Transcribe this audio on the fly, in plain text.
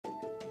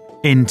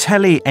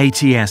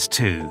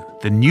InteliATS2,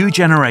 the new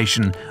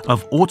generation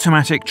of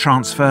automatic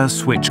transfer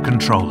switch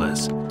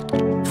controllers.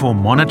 For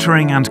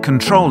monitoring and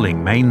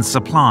controlling mains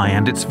supply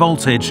and its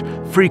voltage,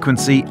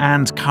 frequency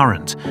and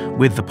current,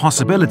 with the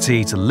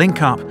possibility to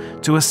link up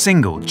to a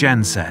single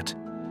genset.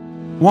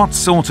 What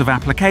sort of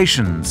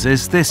applications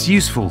is this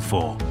useful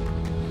for?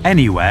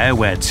 Anywhere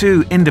where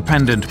two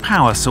independent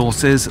power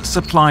sources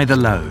supply the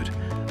load,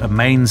 a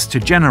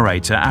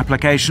mains-to-generator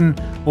application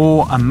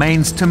or a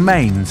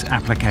mains-to-mains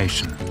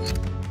application.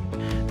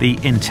 The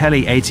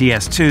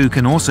InteliATS2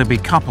 can also be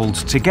coupled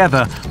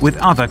together with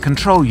other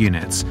control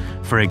units,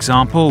 for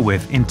example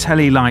with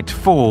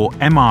InteliLite4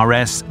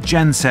 MRS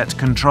genset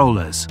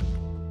controllers.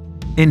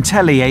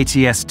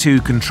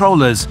 InteliATS2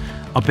 controllers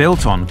are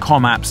built on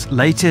ComAp's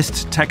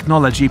latest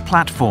technology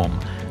platform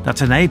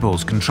that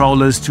enables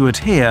controllers to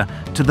adhere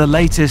to the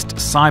latest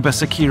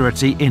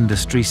cybersecurity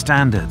industry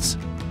standards.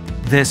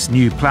 This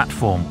new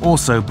platform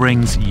also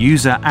brings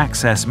user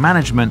access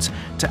management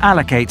to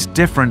allocate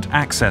different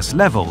access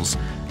levels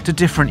to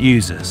different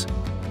users.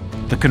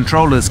 The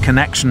controller's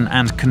connection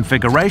and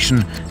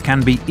configuration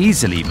can be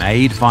easily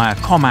made via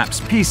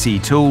ComAp's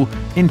PC tool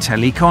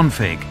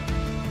InteliConfig.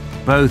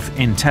 Both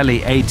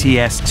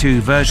InteliATS2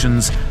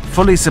 versions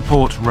fully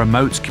support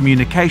remote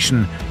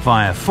communication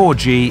via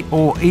 4G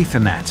or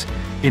Ethernet,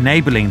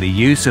 enabling the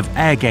use of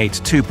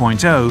AirGate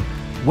 2.0,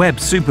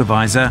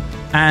 WebSupervisor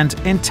and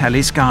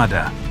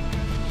InteliSCADA.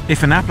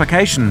 If an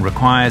application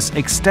requires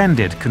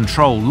extended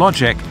control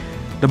logic,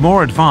 the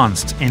more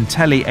advanced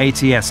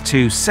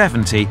InteliATS2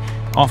 70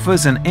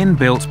 offers an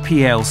inbuilt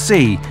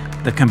PLC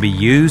that can be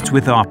used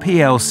with our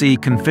PLC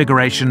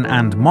configuration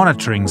and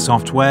monitoring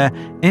software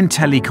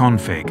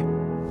InteliConfig.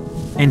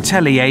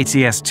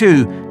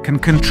 InteliATS2 can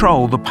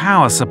control the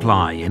power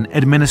supply in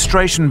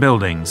administration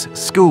buildings,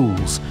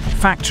 schools,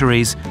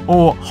 factories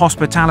or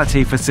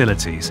hospitality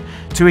facilities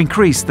to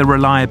increase the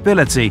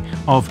reliability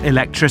of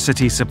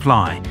electricity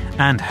supply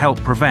and help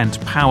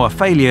prevent power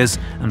failures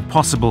and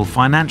possible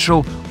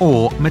financial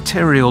or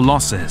material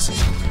losses.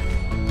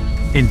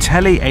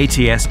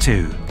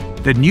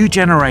 InteliATS2, the new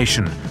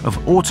generation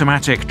of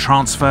automatic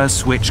transfer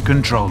switch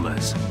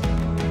controllers.